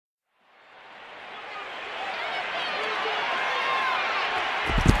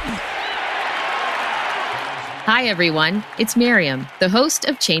Hi, everyone. It's Miriam, the host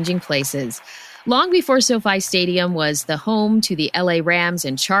of Changing Places. Long before SoFi Stadium was the home to the LA Rams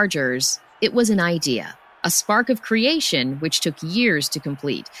and Chargers, it was an idea, a spark of creation which took years to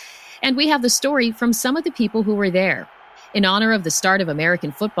complete. And we have the story from some of the people who were there. In honor of the start of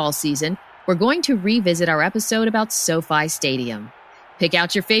American football season, we're going to revisit our episode about SoFi Stadium. Pick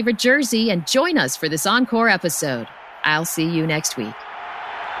out your favorite jersey and join us for this encore episode. I'll see you next week.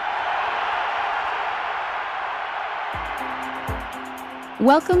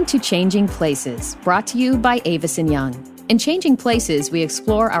 Welcome to Changing Places, brought to you by Avis & Young. In Changing Places, we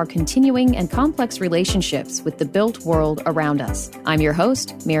explore our continuing and complex relationships with the built world around us. I'm your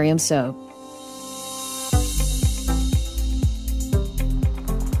host, Miriam So.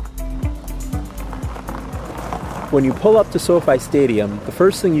 When you pull up to SoFi Stadium, the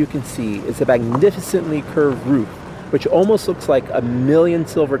first thing you can see is a magnificently curved roof, which almost looks like a million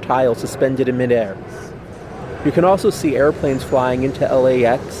silver tiles suspended in midair. You can also see airplanes flying into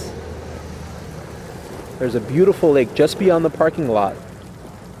LAX. There's a beautiful lake just beyond the parking lot.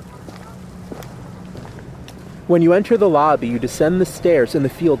 When you enter the lobby, you descend the stairs and the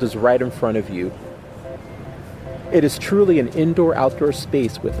field is right in front of you. It is truly an indoor-outdoor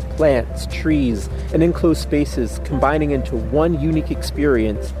space with plants, trees, and enclosed spaces combining into one unique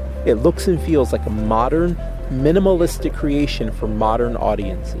experience. It looks and feels like a modern, minimalistic creation for modern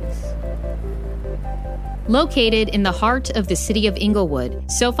audiences. Located in the heart of the city of Inglewood,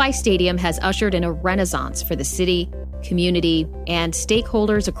 SoFi Stadium has ushered in a renaissance for the city, community, and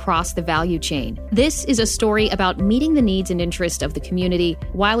stakeholders across the value chain. This is a story about meeting the needs and interests of the community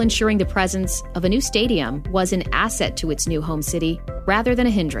while ensuring the presence of a new stadium was an asset to its new home city rather than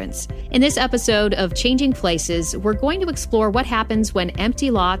a hindrance. In this episode of Changing Places, we're going to explore what happens when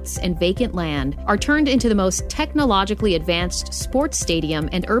empty lots and vacant land are turned into the most technologically advanced sports stadium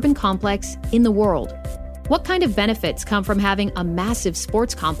and urban complex in the world. What kind of benefits come from having a massive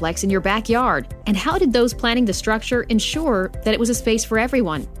sports complex in your backyard? And how did those planning the structure ensure that it was a space for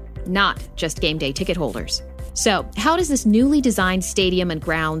everyone, not just game day ticket holders? So, how does this newly designed stadium and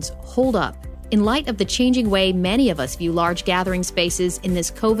grounds hold up in light of the changing way many of us view large gathering spaces in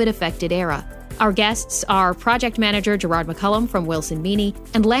this COVID-affected era? Our guests are project manager Gerard McCullum from Wilson Meany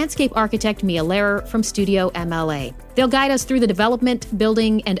and landscape architect Mia Lehrer from Studio MLA. They'll guide us through the development,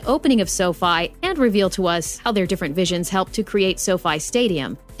 building, and opening of SoFi and reveal to us how their different visions helped to create SoFi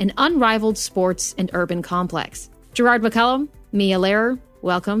Stadium, an unrivaled sports and urban complex. Gerard McCullum, Mia Lehrer,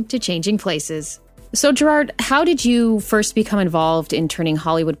 welcome to Changing Places. So, Gerard, how did you first become involved in turning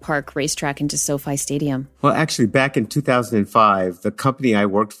Hollywood Park Racetrack into SoFi Stadium? Well, actually, back in 2005, the company I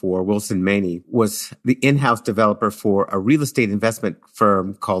worked for, Wilson Meany, was the in-house developer for a real estate investment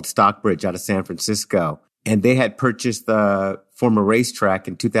firm called Stockbridge out of San Francisco. And they had purchased the former racetrack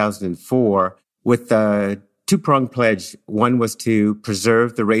in 2004 with a two-pronged pledge. One was to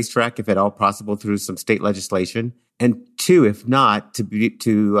preserve the racetrack, if at all possible, through some state legislation. And two, if not, to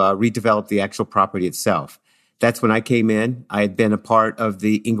redevelop the actual property itself. That's when I came in. I had been a part of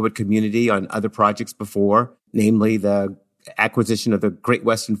the Inglewood community on other projects before, namely the acquisition of the Great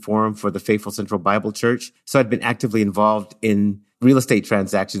Western Forum for the Faithful Central Bible Church. So I'd been actively involved in real estate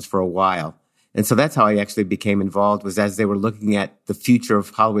transactions for a while. And so that's how I actually became involved, was as they were looking at the future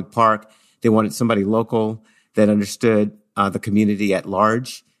of Hollywood Park, they wanted somebody local that understood the community at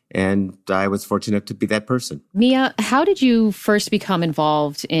large. And I was fortunate to be that person. Mia, how did you first become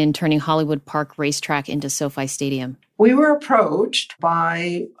involved in turning Hollywood Park Racetrack into SoFi Stadium? We were approached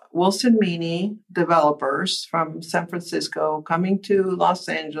by Wilson Meany developers from San Francisco coming to Los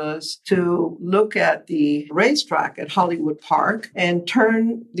Angeles to look at the racetrack at Hollywood Park and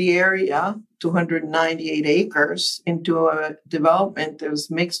turn the area, 298 acres, into a development that was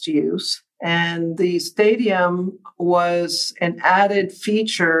mixed use. And the stadium was an added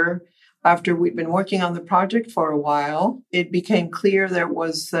feature after we'd been working on the project for a while. It became clear there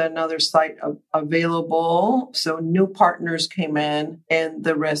was another site available. So new partners came in and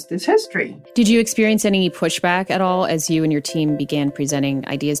the rest is history. Did you experience any pushback at all as you and your team began presenting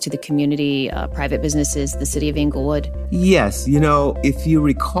ideas to the community, private businesses, the city of Inglewood? Yes. You know, if you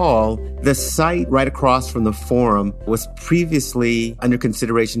recall, the site right across from the Forum was previously under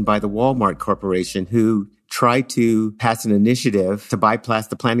consideration by the Walmart Corporation, who tried to pass an initiative to bypass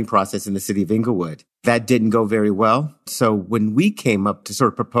the planning process in the city of Inglewood. That didn't go very well. So when we came up to sort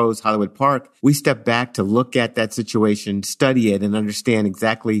of propose Hollywood Park, we stepped back to look at that situation, study it, and understand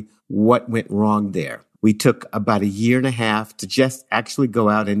exactly what went wrong there. We took about a year and a half to just actually go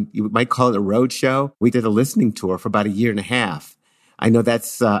out and, you might call it a road show. We did a listening tour for about a year and a half. I know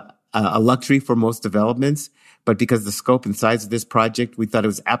that's a luxury for most developments. But because of the scope and size of this project, we thought it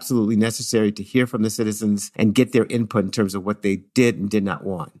was absolutely necessary to hear from the citizens and get their input in terms of what they did and did not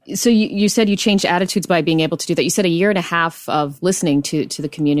want. So you said you changed attitudes by being able to do that. You said 1.5 years of listening to the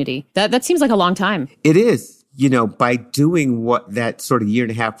community. That seems like a long time. It is. By doing what that sort of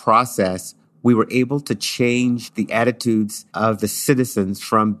 1.5 year process, we were able to change the attitudes of the citizens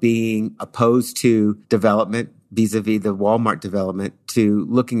from being opposed to development vis-a-vis the Walmart development to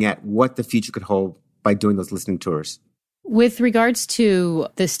looking at what the future could hold by doing those listening tours. With regards to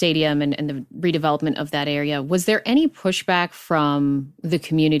the stadium and the redevelopment of that area, was there any pushback from the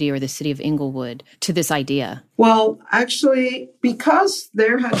community or the city of Inglewood to this idea? Well, actually, because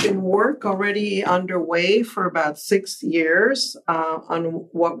there had been work already underway for about 6 years on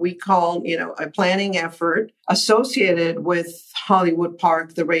what we call, a planning effort associated with Hollywood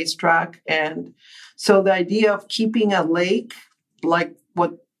Park, the racetrack. And so the idea of keeping a lake like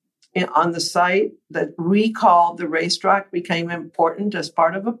what on the site that recalled the racetrack became important as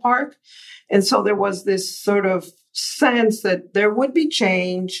part of a park. And so there was this sort of sense that there would be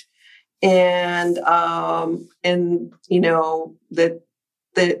change and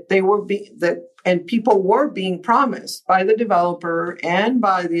people were being promised by the developer and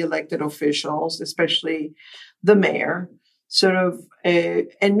by the elected officials, especially the mayor, sort of a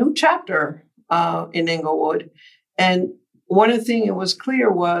new chapter in Inglewood. And one of the things that was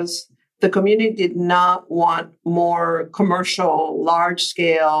clear was the community did not want more commercial,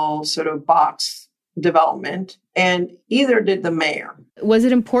 large-scale sort of box development, and either did the mayor. Was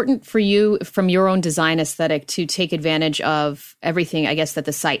it important for you, from your own design aesthetic, to take advantage of everything, I guess, that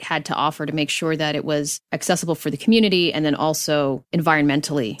the site had to offer to make sure that it was accessible for the community and then also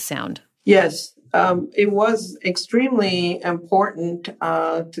environmentally sound? Yes, it was extremely important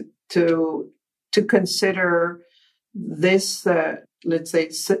to consider this, let's say,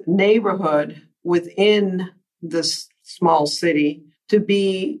 neighborhood within this small city to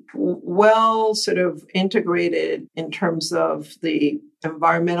be well sort of integrated in terms of the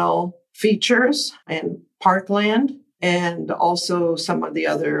environmental features and parkland, and also some of the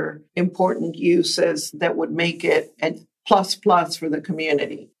other important uses that would make it a plus for the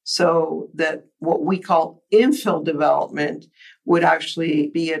community. So that what we call infill development would actually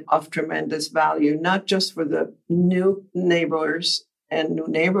be of tremendous value, not just for the new neighbors and new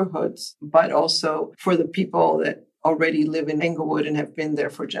neighborhoods, but also for the people that already live in Inglewood and have been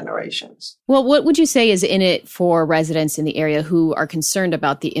there for generations. Well, what would you say is in it for residents in the area who are concerned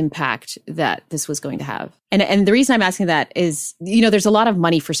about the impact that this was going to have? And the reason I'm asking that is, there's a lot of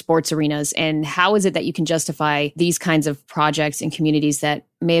money for sports arenas. And how is it that you can justify these kinds of projects in communities that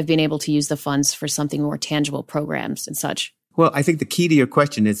may have been able to use the funds for something more tangible, programs and such? Well, I think the key to your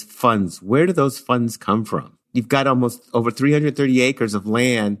question is funds. Where do those funds come from? You've got almost over 330 acres of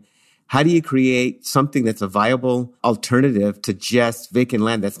land. How do you create something that's a viable alternative to just vacant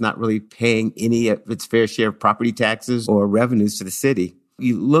land that's not really paying any of its fair share of property taxes or revenues to the city?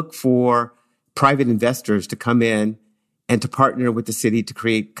 You look for private investors to come in and to partner with the city to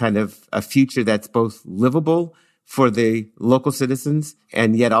create kind of a future that's both livable for the local citizens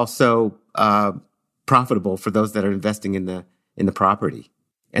and yet also profitable for those that are investing in the property.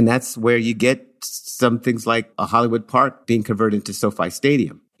 And that's where you get some things like a Hollywood Park being converted into SoFi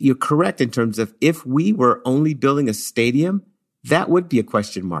Stadium. You're correct in terms of if we were only building a stadium, that would be a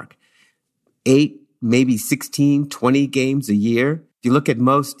question mark. 8, maybe 16, 20 games a year. If you look at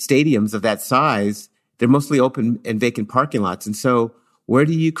most stadiums of that size, they're mostly open and vacant parking lots. And so where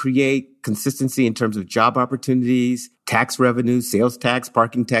do you create consistency in terms of job opportunities, tax revenues, sales tax,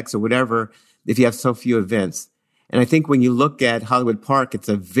 parking tax, or whatever, if you have so few events? And I think when you look at Hollywood Park, it's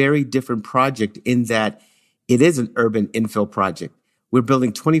a very different project in that it is an urban infill project. We're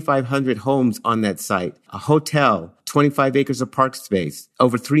building 2,500 homes on that site, a hotel, 25 acres of park space,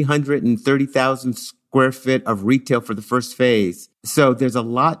 over 330,000 square feet of retail for the first phase. So there's a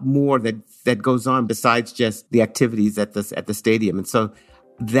lot more that goes on besides just the activities at the stadium. And so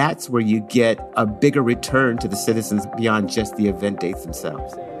that's where you get a bigger return to the citizens beyond just the event dates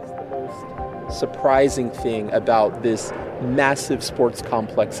themselves. The most surprising thing about this massive sports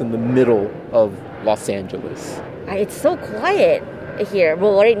complex in the middle of Los Angeles. It's so quiet here.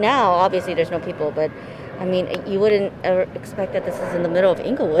 Well, right now, obviously, there's no people, but I mean, you wouldn't ever expect that this is in the middle of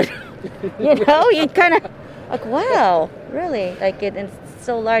Inglewood. You kind of like, wow, really? Like, it's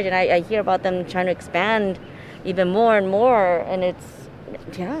so large, and I hear about them trying to expand even more and more, and it's,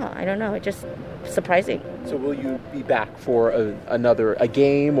 I don't know, it's just surprising. So will you be back for a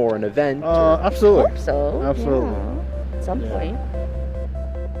game or an event? Absolutely. I hope so. Absolutely. Yeah, at some point.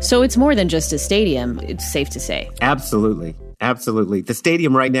 So it's more than just a stadium, it's safe to say. Absolutely. Absolutely. The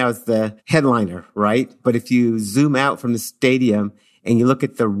stadium right now is the headliner, right? But if you zoom out from the stadium and you look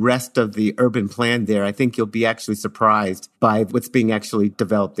at the rest of the urban plan there, I think you'll be actually surprised by what's being actually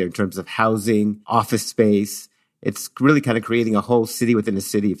developed there in terms of housing, office space. It's really kind of creating a whole city within a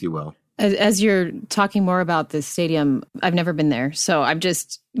city, if you will. As you're talking more about this stadium, I've never been there. So I'm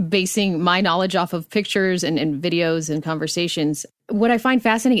just basing my knowledge off of pictures and videos and conversations. What I find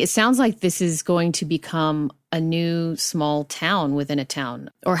fascinating, it sounds like this is going to become a new small town within a town.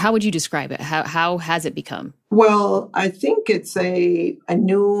 Or how would you describe it? How has it become? Well, I think it's a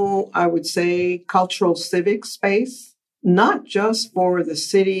new, I would say, cultural civic space, not just for the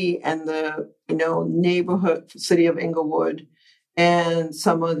city and the, neighborhood, city of Inglewood, and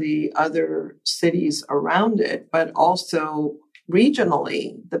some of the other cities around it, but also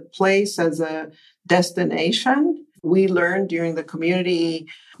regionally, the place as a destination. We learned during the community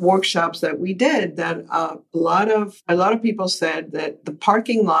workshops that we did that a lot of people said that the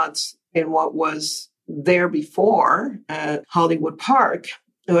parking lots in what was there before at Hollywood Park,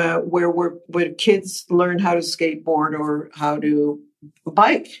 where kids learn how to skateboard or how to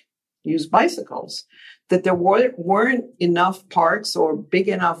use bicycles, that there weren't enough parks or big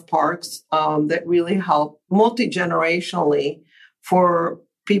enough parks that really help multi-generationally for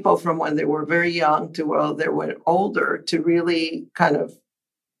people from when they were very young to when they were older to really kind of,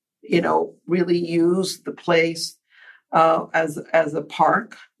 really use the place as a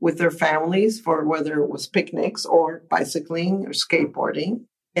park with their families for whether it was picnics or bicycling or skateboarding.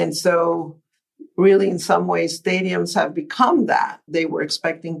 And so really, in some ways, stadiums have become that. They were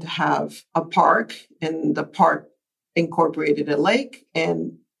expecting to have a park, and the park incorporated a lake,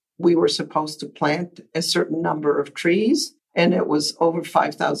 and we were supposed to plant a certain number of trees, and it was over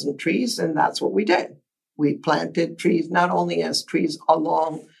 5,000 trees, and that's what we did. We planted trees, not only as trees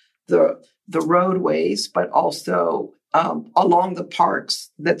along the roadways, but also along the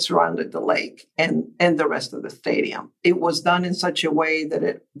parks that surrounded the lake and the rest of the stadium. It was done in such a way that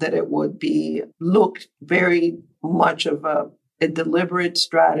it would be looked very much of a deliberate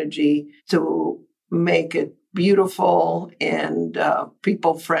strategy to make it beautiful and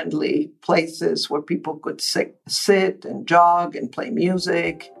people-friendly places where people could sit and jog and play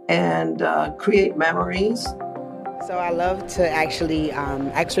music and create memories. So I love to actually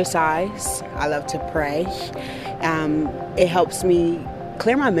exercise. I love to pray. It helps me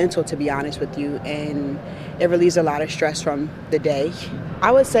clear my mental, to be honest with you, and it relieves a lot of stress from the day.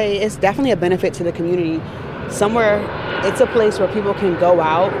 I would say it's definitely a benefit to the community. Somewhere, it's a place where people can go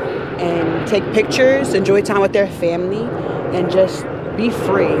out and take pictures, enjoy time with their family, and just be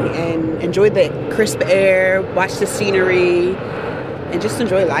free and enjoy the crisp air, watch the scenery, and just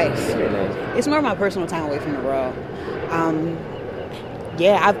enjoy life. It's more of my personal time away from the world.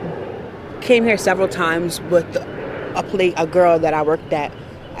 I've came here several times with a girl that I worked at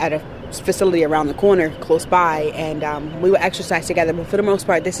a facility around the corner close by, and we would exercise together. But for the most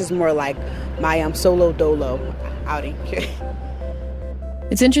part, this is more like my solo dolo outing.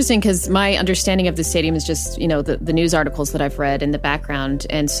 It's interesting because my understanding of the stadium is just, the news articles that I've read in the background.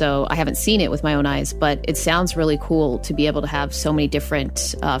 And so I haven't seen it with my own eyes, but it sounds really cool to be able to have so many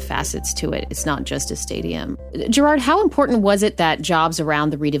different facets to it. It's not just a stadium. Gerard, how important was it that jobs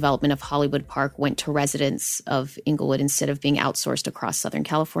around the redevelopment of Hollywood Park went to residents of Inglewood instead of being outsourced across Southern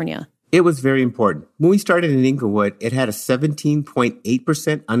California? It was very important. When we started in Inglewood, it had a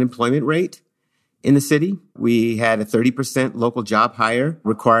 17.8% unemployment rate. In the city, we had a 30% local job hire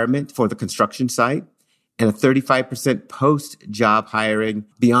requirement for the construction site and a 35% post-job hiring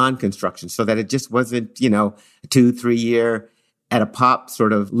beyond construction, so that it just wasn't, a 2-3 year at a pop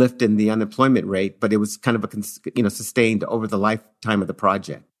sort of lift in the unemployment rate, but it was kind of sustained over the lifetime of the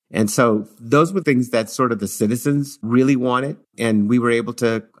project. And so those were things that sort of the citizens really wanted, and we were able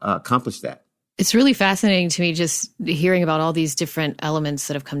to accomplish that. It's really fascinating to me just hearing about all these different elements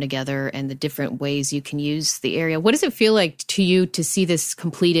that have come together and the different ways you can use the area. What does it feel like to you to see this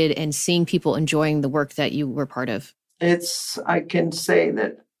completed and seeing people enjoying the work that you were part of? I can say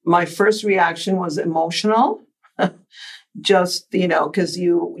that my first reaction was emotional. Just, because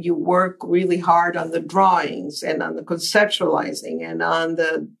you work really hard on the drawings and on the conceptualizing and on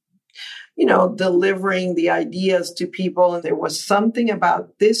the, delivering the ideas to people. And there was something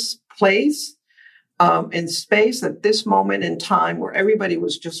about this place in space at this moment in time where everybody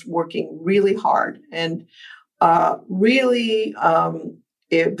was just working really hard and really a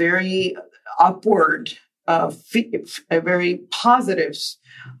very upward, a very positive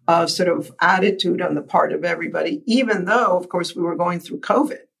sort of attitude on the part of everybody, even though, of course, we were going through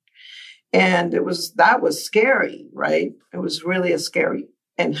COVID. And that was scary, right? It was really a scary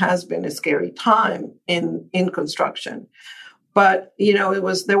and has been a scary time in construction. But,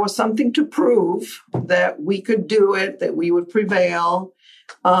 there was something to prove that we could do it, that we would prevail,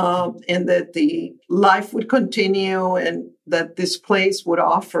 and that the life would continue, and that this place would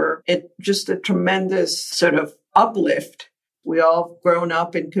offer it just a tremendous sort of uplift. We all grown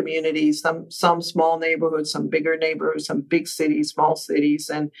up in communities, some small neighborhoods, some bigger neighborhoods, some big cities, small cities,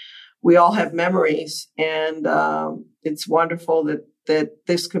 and we all have memories. And it's wonderful that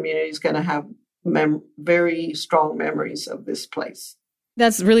this community is going to have very strong memories of this place.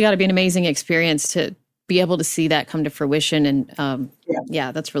 That's really got to be an amazing experience to be able to see that come to fruition. And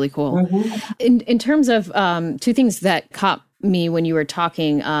that's really cool. Mm-hmm. In terms of two things that caught me when you were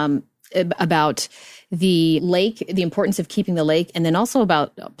talking about the lake, the importance of keeping the lake, and then also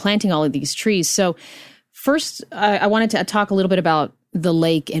about planting all of these trees. So first, I wanted to talk a little bit about the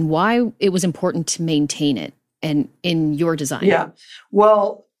lake and why it was important to maintain it and in your design. Yeah.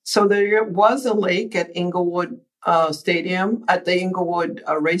 Well, so there was a lake at Inglewood Stadium, at the Inglewood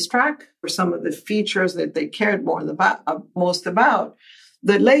racetrack. For some of the features that they cared most about,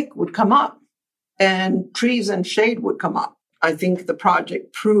 the lake would come up and trees and shade would come up. I think the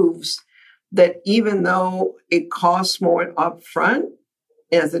project proves that even though it costs more upfront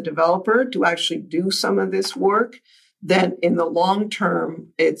as a developer to actually do some of this work, then in the long term,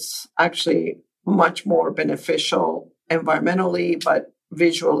 it's actually much more beneficial environmentally, but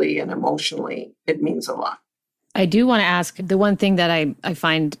visually and emotionally, it means a lot. I do want to ask, the one thing that I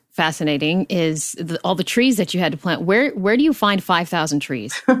find fascinating is all the trees that you had to plant. Where do you find 5,000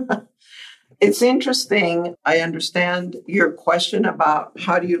 trees? It's interesting. I understand your question about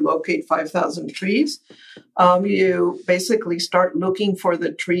how do you locate 5,000 trees. You basically start looking for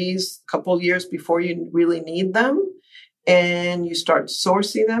the trees a couple years before you really need them, and you start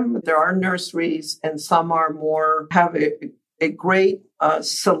sourcing them. There are nurseries, and some have a great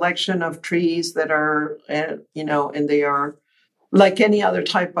selection of trees that are, and they are like any other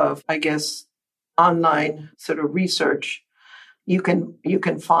type of, I guess, online sort of research. You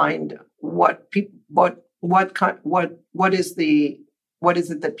can find what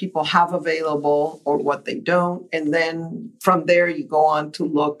is it that people have available or what they don't, and then from there you go on to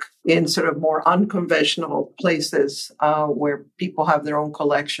look in sort of more unconventional places where people have their own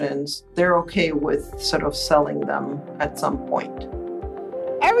collections. They're okay with sort of selling them at some point.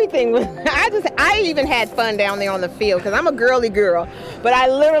 Everything was, I even had fun down there on the field because I'm a girly girl, but I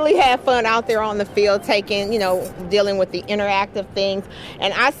literally had fun out there on the field dealing with the interactive things.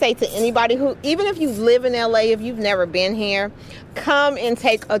 And I say to anybody who, even if you live in LA, if you've never been here, come and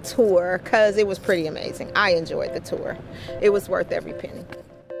take a tour because it was pretty amazing. I enjoyed the tour. It was worth every penny.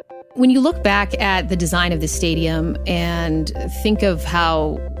 When you look back at the design of the stadium and think of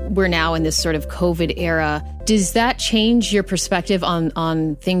how we're now in this sort of COVID era, does that change your perspective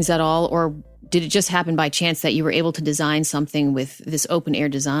on things at all? Or did it just happen by chance that you were able to design something with this open air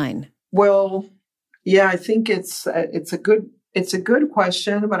design? Well, yeah, I think it's a good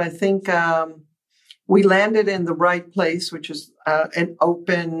question, but I think we landed in the right place, which is an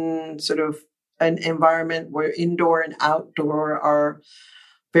open sort of an environment where indoor and outdoor are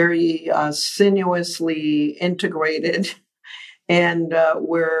very sinuously integrated, and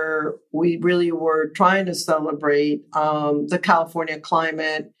where we really were trying to celebrate the California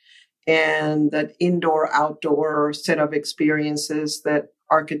climate and that indoor-outdoor set of experiences that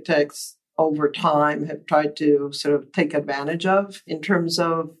architects over time have tried to sort of take advantage of in terms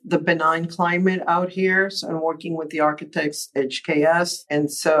of the benign climate out here. So I'm working with the architects HKS.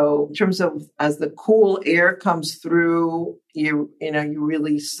 And so in terms of as the cool air comes through, you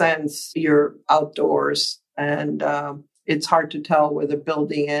really sense you're outdoors, and it's hard to tell where the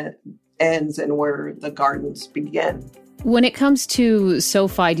building ends and where the gardens begin. When it comes to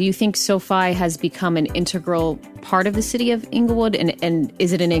SoFi, do you think SoFi has become an integral part of the city of Inglewood? And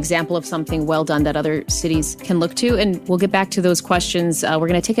is it an example of something well done that other cities can look to? And we'll get back to those questions. We're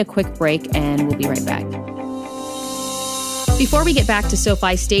going to take a quick break and we'll be right back. Before we get back to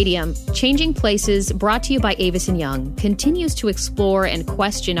SoFi Stadium, Changing Places, brought to you by Avison Young, continues to explore and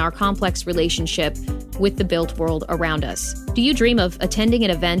question our complex relationship with the built world around us. Do you dream of attending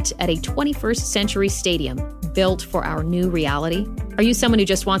an event at a 21st century stadium built for our new reality? Are you someone who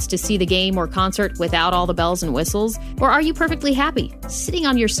just wants to see the game or concert without all the bells and whistles? Or are you perfectly happy sitting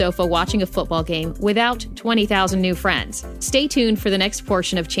on your sofa watching a football game without 20,000 new friends? Stay tuned for the next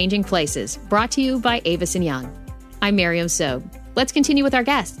portion of Changing Places, brought to you by Avison Young. I'm Miriam Sobe. Let's continue with our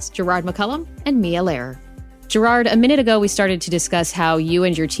guests, Gerard McCullum and Mia Lehrer. Gerard, a minute ago, we started to discuss how you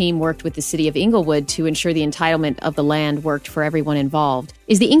and your team worked with the city of Inglewood to ensure the entitlement of the land worked for everyone involved.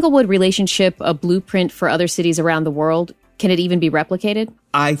 Is the Inglewood relationship a blueprint for other cities around the world? Can it even be replicated?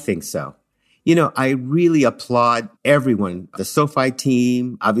 I think so. I really applaud everyone, the SoFi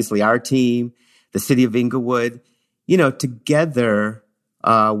team, obviously our team, the city of Inglewood. Together,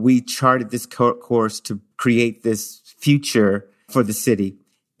 we charted this course to create this future for the city.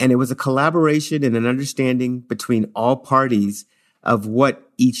 And it was a collaboration and an understanding between all parties of what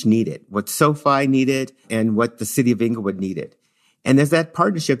each needed, what SoFi needed and what the city of Inglewood needed. And there's that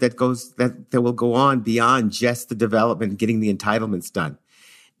partnership that will go on beyond just the development and getting the entitlements done.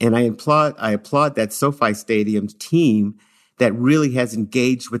 And I applaud that SoFi Stadium team that really has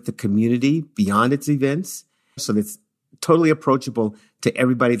engaged with the community beyond its events. So it's totally approachable to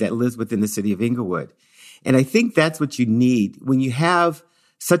everybody that lives within the city of Inglewood. And I think that's what you need. When you have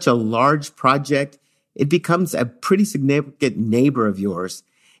such a large project, it becomes a pretty significant neighbor of yours.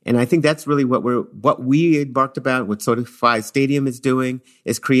 And I think that's really what we embarked about, what SoFi Stadium is doing,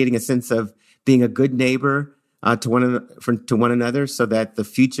 is creating a sense of being a good neighbor to one another, so that the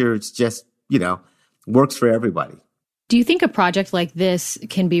future is just, works for everybody. Do you think a project like this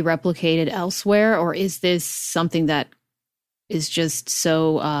can be replicated elsewhere, or is this something that is just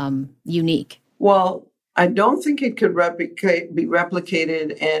so unique? Well, I don't think it could be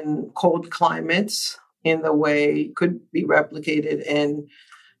replicated in cold climates in the way it could be replicated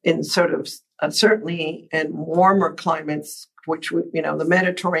in sort of certainly in warmer climates, which would, the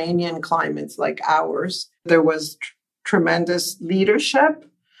Mediterranean climates like ours. There was tremendous leadership,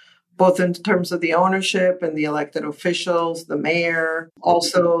 both in terms of the ownership and the elected officials, the mayor,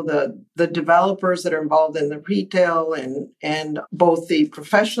 also the developers that are involved in the retail and both the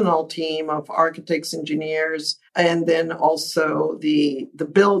professional team of architects, engineers, and then also the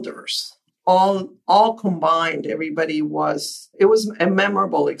builders. All combined, it was a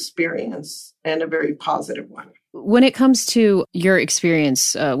memorable experience and a very positive one. When it comes to your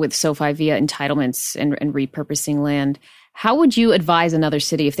experience with SoFi via entitlements and repurposing land, how would you advise another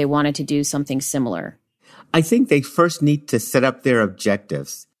city if they wanted to do something similar? I think they first need to set up their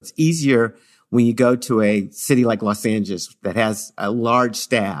objectives. It's easier when you go to a city like Los Angeles that has a large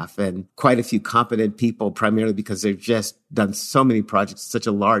staff and quite a few competent people, primarily because they've just done so many projects. It's such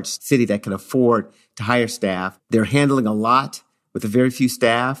a large city that can afford to hire staff. They're handling a lot with a very few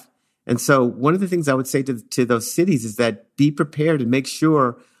staff. And so one of the things I would say to those cities is that be prepared and make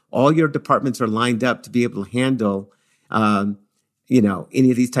sure all your departments are lined up to be able to handle any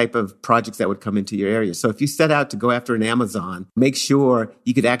of these type of projects that would come into your area. So if you set out to go after an Amazon, make sure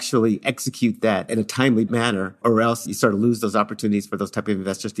you could actually execute that in a timely manner, or else you sort of lose those opportunities for those type of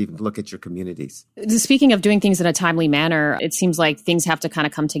investors to even look at your communities. Speaking of doing things in a timely manner, it seems like things have to kind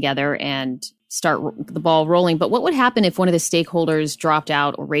of come together and start the ball rolling. But what would happen if one of the stakeholders dropped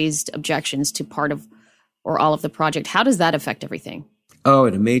out or raised objections to part of or all of the project? How does that affect everything? Oh,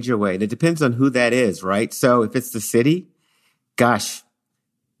 in a major way. And it depends on who that is, right? So if it's the city, gosh,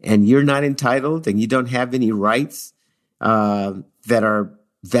 and you're not entitled and you don't have any rights that are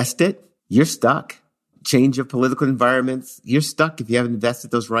vested, you're stuck. Change of political environments, you're stuck if you haven't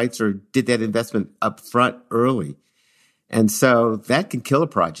invested those rights or did that investment up front early. And so that can kill a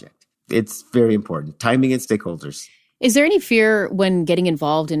project. It's very important. Timing and stakeholders. Is there any fear when getting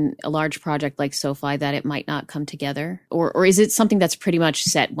involved in a large project like SoFi that it might not come together? Or is it something that's pretty much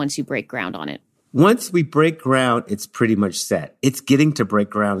set once you break ground on it? Once we break ground, it's pretty much set. It's getting to break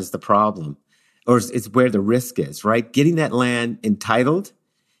ground is the problem, or it's where the risk is, right? Getting that land entitled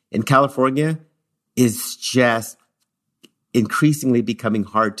in California is just increasingly becoming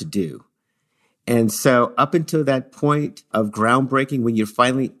hard to do. And so up until that point of groundbreaking, when you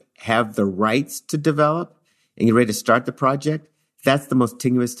finally have the rights to develop and you're ready to start the project, that's the most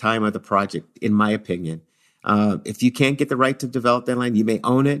tenuous time of the project, in my opinion. If you can't get the right to develop that land, you may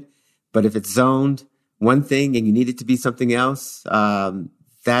own it. But if it's zoned one thing and you need it to be something else,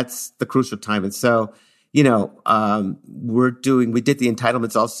 that's the crucial time. And so, we did the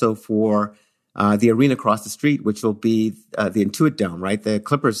entitlements also for the arena across the street, which will be the Intuit Dome, right? The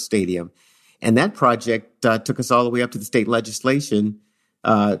Clippers Stadium. And that project took us all the way up to the state legislation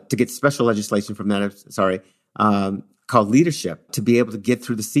to get special legislation from that, called leadership, to be able to get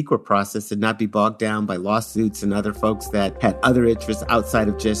through the CEQA process and not be bogged down by lawsuits and other folks that had other interests outside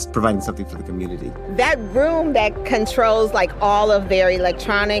of just providing something for the community. That room that controls like all of their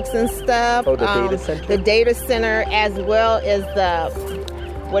electronics and stuff. Oh, the data center? The data center, as well as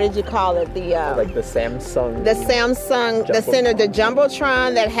what did you call it? The like the Samsung. The center, the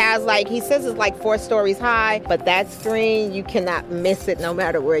Jumbotron that has he says it's 4 stories high, but that screen, you cannot miss it no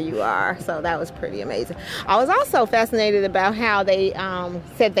matter where you are. So that was pretty amazing. I was also fascinated about how they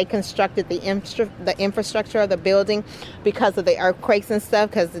said they constructed the infrastructure of the building because of the earthquakes and stuff,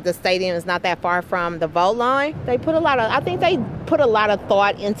 because the stadium is not that far from the vote line. They put a lot of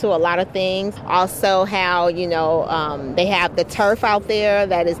thought into a lot of things. Also how, they have the turf out there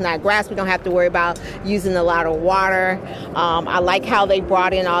that is not grass. We don't have to worry about using a lot of water. I like how they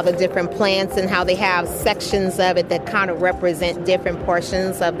brought in all the different plants and how they have sections of it that kind of represent different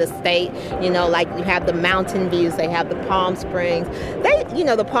portions of the state. Like you have the mountain views, they have the Palm Springs,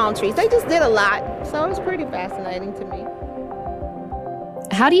 the palm trees. They just did a lot. So it was pretty fascinating to me.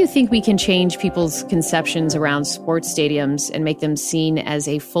 How do you think we can change people's conceptions around sports stadiums and make them seen as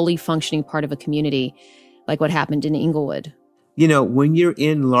a fully functioning part of a community, like what happened in Inglewood? When you're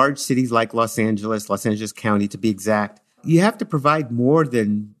in large cities like Los Angeles County to be exact, you have to provide more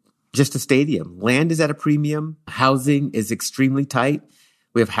than just a stadium. Land is at a premium. Housing is extremely tight.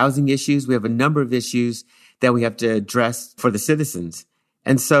 We have housing issues. We have a number of issues that we have to address for the citizens.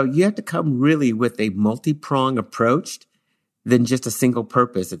 And so you have to come really with a multi-pronged approach than just a single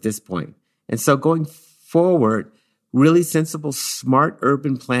purpose at this point. And so going forward, really sensible, smart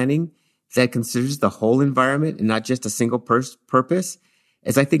urban planning that considers the whole environment and not just a single purpose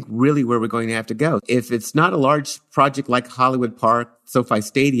is, I think, really where we're going to have to go. If it's not a large project like Hollywood Park, SoFi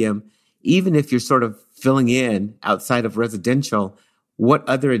Stadium, even if you're sort of filling in outside of residential, what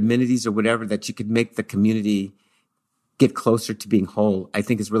other amenities or whatever that you could make the community get closer to being whole, I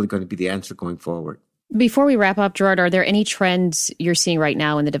think is really going to be the answer going forward. Before we wrap up, Gerard, are there any trends you're seeing right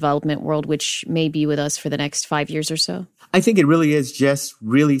now in the development world which may be with us for the next 5 years or so? I think it really is just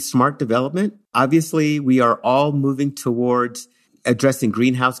really smart development. Obviously, we are all moving towards addressing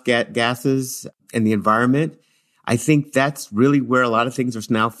greenhouse gases in the environment. I think that's really where a lot of things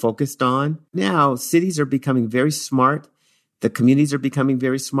are now focused on. Now, cities are becoming very smart. The communities are becoming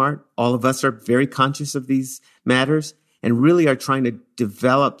very smart. All of us are very conscious of these matters and really are trying to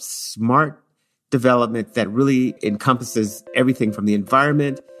develop smart development that really encompasses everything from the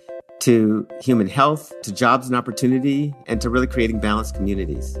environment to human health, to jobs and opportunity, and to really creating balanced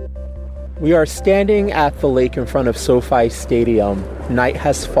communities. We are standing at the lake in front of SoFi Stadium. Night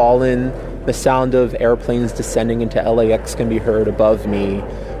has fallen. The sound of airplanes descending into LAX can be heard above me.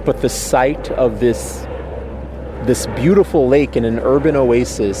 But the sight of this beautiful lake in an urban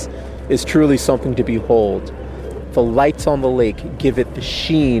oasis is truly something to behold. The lights on the lake give it the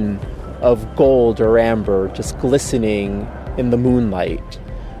sheen of gold or amber, just glistening in the moonlight.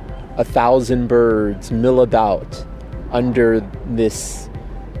 1,000 birds mill about under this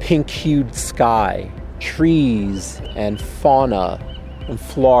pink-hued sky. Trees and fauna and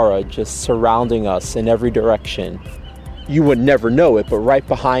flora just surrounding us in every direction. You would never know it, but right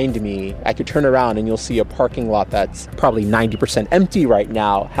behind me, I could turn around and you'll see a parking lot that's probably 90% empty right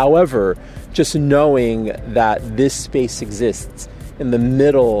now. However, just knowing that this space exists in the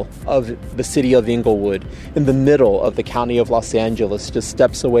middle of the city of Inglewood, in the middle of the county of Los Angeles, just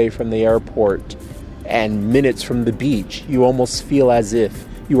steps away from the airport and minutes from the beach, you almost feel as if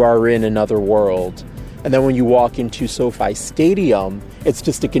you are in another world. And then when you walk into SoFi Stadium, it's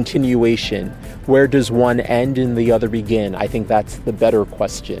just a continuation. Where does one end and the other begin? I think that's the better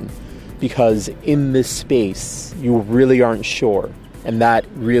question, because in this space, you really aren't sure. And that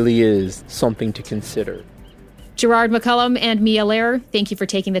really is something to consider. Gerard McCollum and Mia Lehrer, thank you for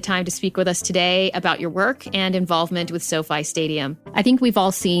taking the time to speak with us today about your work and involvement with SoFi Stadium. I think we've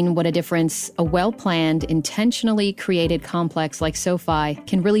all seen what a difference a well-planned, intentionally created complex like SoFi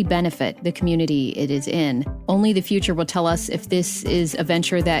can really benefit the community it is in. Only the future will tell us if this is a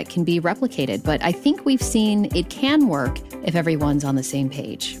venture that can be replicated, but I think we've seen it can work if everyone's on the same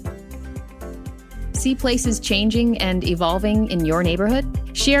page. See places changing and evolving in your neighborhood?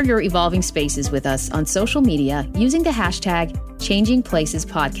 Share your evolving spaces with us on social media using the hashtag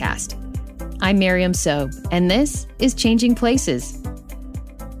 #ChangingPlacesPodcast. I'm Miriam Sobe, and this is Changing Places.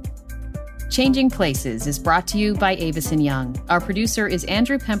 Changing Places is brought to you by Avison Young. Our producer is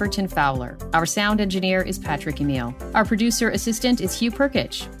Andrew Pemberton Fowler. Our sound engineer is Patrick Emile. Our producer assistant is Hugh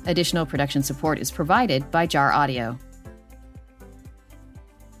Perkich. Additional production support is provided by Jar Audio.